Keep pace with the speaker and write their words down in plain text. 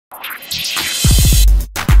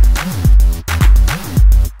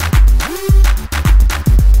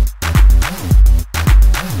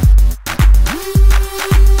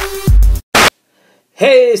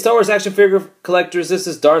Hey, Star Wars action figure collectors, this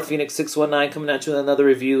is Darth Phoenix 619 coming at you with another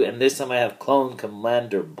review, and this time I have clone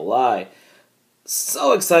Commander Bly.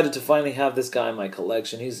 So excited to finally have this guy in my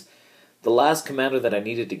collection. He's the last commander that I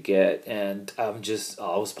needed to get, and I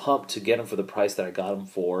was pumped to get him for the price that I got him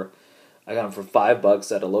for. I got him for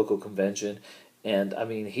 $5 at a local convention, and I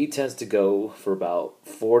mean, he tends to go for about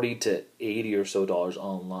 $40 to $80 or so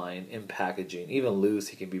online in packaging. Even loose,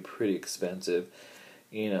 he can be pretty expensive.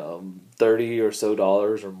 $30 or so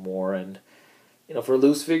or more, and for a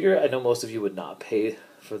loose figure, I know most of you would not pay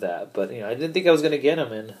for that, but I didn't think I was going to get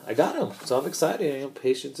him, and I got him, so I'm excited.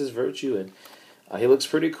 Patience is virtue, and he looks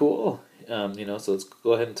pretty cool. So let's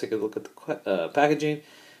go ahead and take a look at the packaging.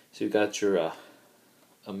 So you got your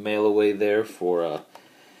a mail away there for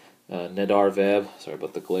Nedar Veb. Sorry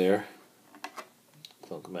about the glare.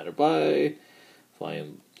 Clone Commander Bly,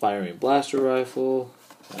 firing blaster rifle.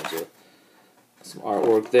 Some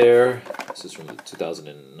artwork there. This is from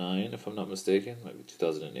 2009, if I'm not mistaken. Might be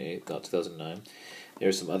 2008, not 2009.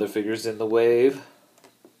 There's some other figures in the wave.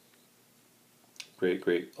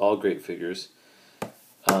 Great, all great figures.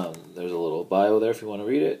 There's a little bio there if you want to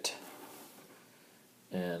read it.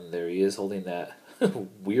 And there he is holding that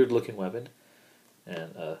weird-looking weapon,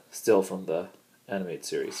 and still from the animated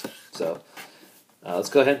series. So let's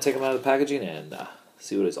go ahead and take him out of the packaging and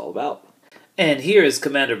see what it's all about. And here is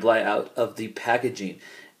Commander Bly out of the packaging.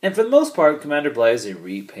 And for the most part, Commander Bly is a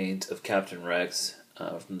repaint of Captain Rex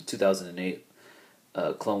from the 2008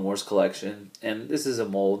 Clone Wars collection. And this is a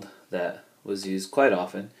mold that was used quite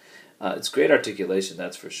often. It's great articulation,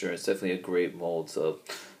 that's for sure. It's definitely a great mold, so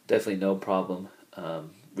definitely no problem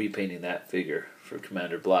repainting that figure for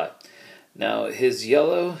Commander Bly. Now, his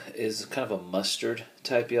yellow is kind of a mustard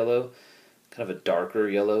type yellow, kind of a darker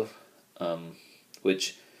yellow,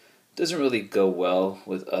 which doesn't really go well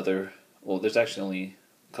with other. Well, there's actually only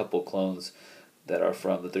a couple clones that are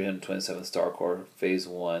from the 327th Star Corps Phase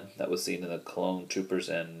 1 that was seen in the Clone Troopers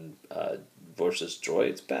and versus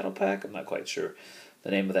Droids Battle Pack. I'm not quite sure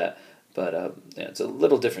the name of that, but yeah, it's a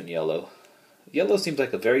little different yellow. Yellow seems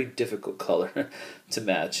like a very difficult color to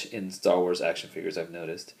match in Star Wars action figures, I've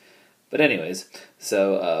noticed. But anyways,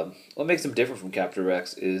 so what makes him different from Captain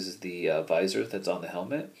Rex is the visor that's on the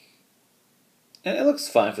helmet. And it looks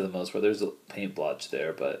fine for the most part. There's a paint blotch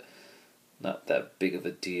there, but not that big of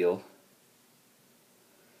a deal.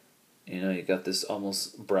 You got this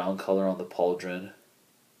almost brown color on the pauldron.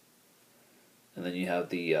 And then you have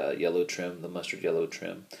the yellow trim, the mustard yellow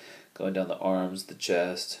trim, going down the arms, the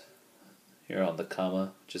chest, here on the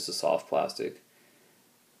kama, just a soft plastic.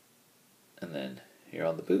 And then here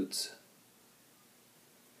on the boots.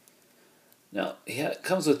 Now, it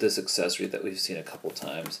comes with this accessory that we've seen a couple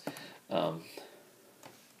times.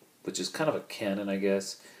 Which is kind of a cannon, I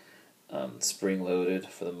guess. Spring-loaded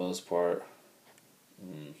for the most part.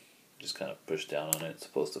 Just kind of push down on it. It's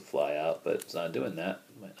supposed to fly out, but it's not doing that.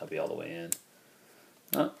 It might not be all the way in.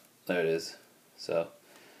 Oh, there it is. So,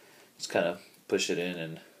 just kind of push it in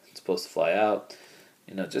and it's supposed to fly out.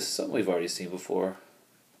 Just something we've already seen before.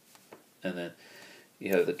 And then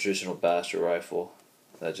you have the traditional blaster rifle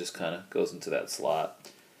that just kind of goes into that slot.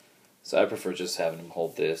 So I prefer just having him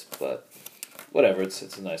hold this, but whatever, it's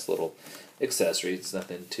a nice little accessory. It's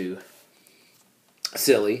nothing too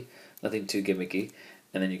silly, nothing too gimmicky.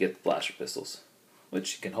 And then you get the blaster pistols,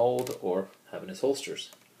 which you can hold or have in his holsters.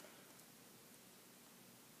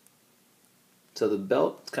 So the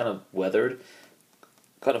belt is kind of weathered,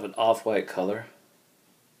 kind of an off-white color.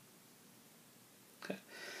 Okay,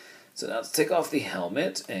 so now let's take off the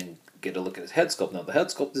helmet and get a look at his head sculpt. Now the head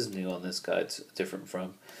sculpt is new on this guy. It's different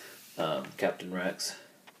from Captain Rex.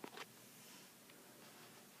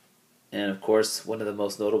 And of course, one of the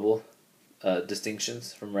most notable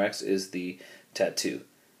distinctions from Rex is the tattoo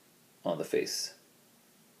on the face,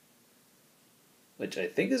 which I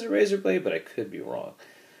think is a razor blade, but I could be wrong.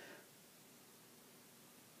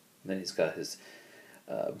 And then he's got his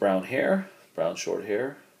brown hair, brown short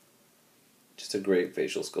hair. Just a great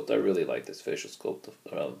facial sculpt. I really like this facial sculpt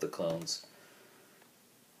of the clones.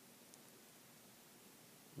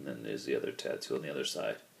 And then there's the other tattoo on the other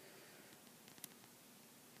side.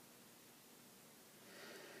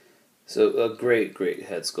 So a great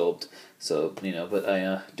head sculpt. So, but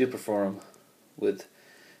I do prefer him with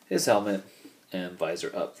his helmet and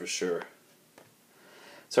visor up for sure.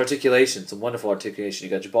 So articulation, some wonderful articulation.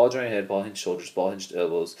 You got your ball joint head, ball hinged shoulders, ball hinged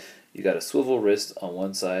elbows. You got a swivel wrist on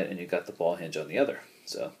one side, and you got the ball hinge on the other.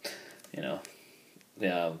 So,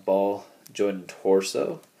 ball jointed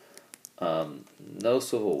torso. No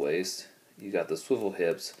swivel waist. You got the swivel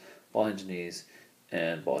hips, ball hinged knees,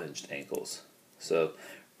 and ball hinged ankles. So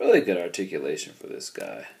really good articulation for this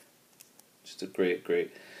guy. Just a great,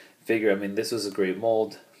 great figure. I mean, this was a great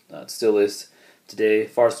mold. It still is today.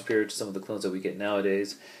 Far superior to some of the clones that we get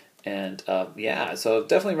nowadays. And yeah, so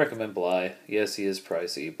definitely recommend Bly. Yes, he is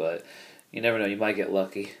pricey, but you never know. You might get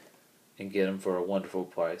lucky and get him for a wonderful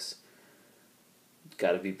price.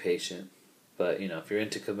 Got to be patient. But, you know, if you're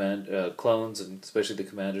into clones, and especially the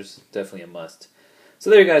commanders, definitely a must. So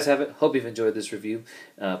there you guys have it. Hope you've enjoyed this review.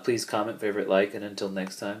 Please comment, favorite, like, and until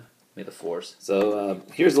next time, may the force. So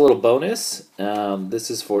here's a little bonus.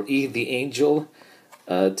 This is for E the Angel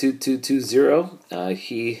 2220.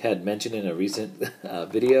 He had mentioned in a recent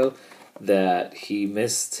video that he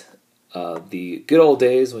missed the good old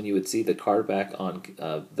days when you would see the card back on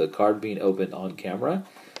the card being opened on camera.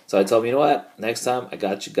 So I told him, you know what? Next time, I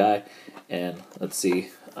got you, guy. And let's see.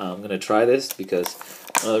 I'm gonna try this because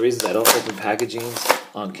one of the reasons I don't open packagings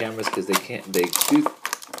on cameras because they can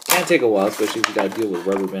take a while, especially if you got to deal with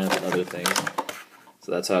rubber bands and other things.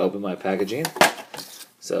 So that's how I open my packaging.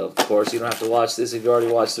 So of course you don't have to watch this if you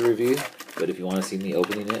already watched the review, but if you want to see me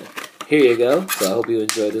opening it, here you go. So I hope you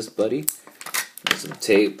enjoy this, buddy. There's some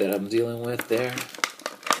tape that I'm dealing with there.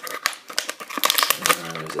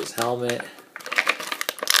 And there's his helmet.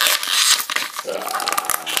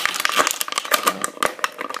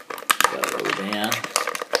 Got a rubber band.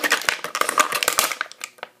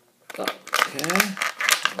 Okay,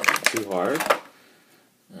 not too hard.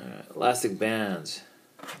 Alright, elastic bands.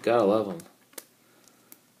 Gotta love them.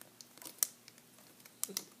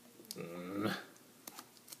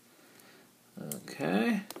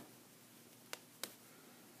 Okay.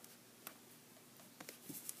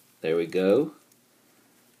 There we go.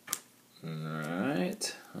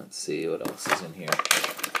 Alright, let's see what else is in here.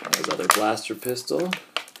 There's other blaster pistol.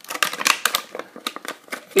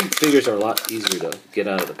 I think figures are a lot easier to get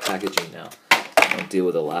out of the packaging now. I don't deal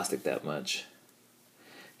with elastic that much.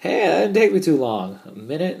 Hey, that didn't take me too long. A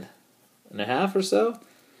minute and a half or so.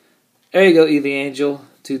 There you go, E the Angel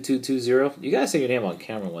 2220. You guys say your name on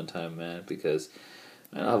camera one time, man, because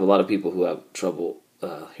I have a lot of people who have trouble.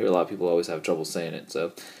 Hear a lot of people always have trouble saying it.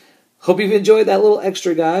 So, hope you've enjoyed that little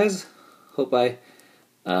extra, guys. Hope I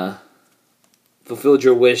fulfilled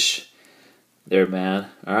your wish there, man.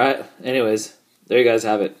 Alright, anyways, there you guys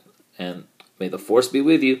have it. And may the force be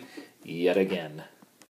with you yet again.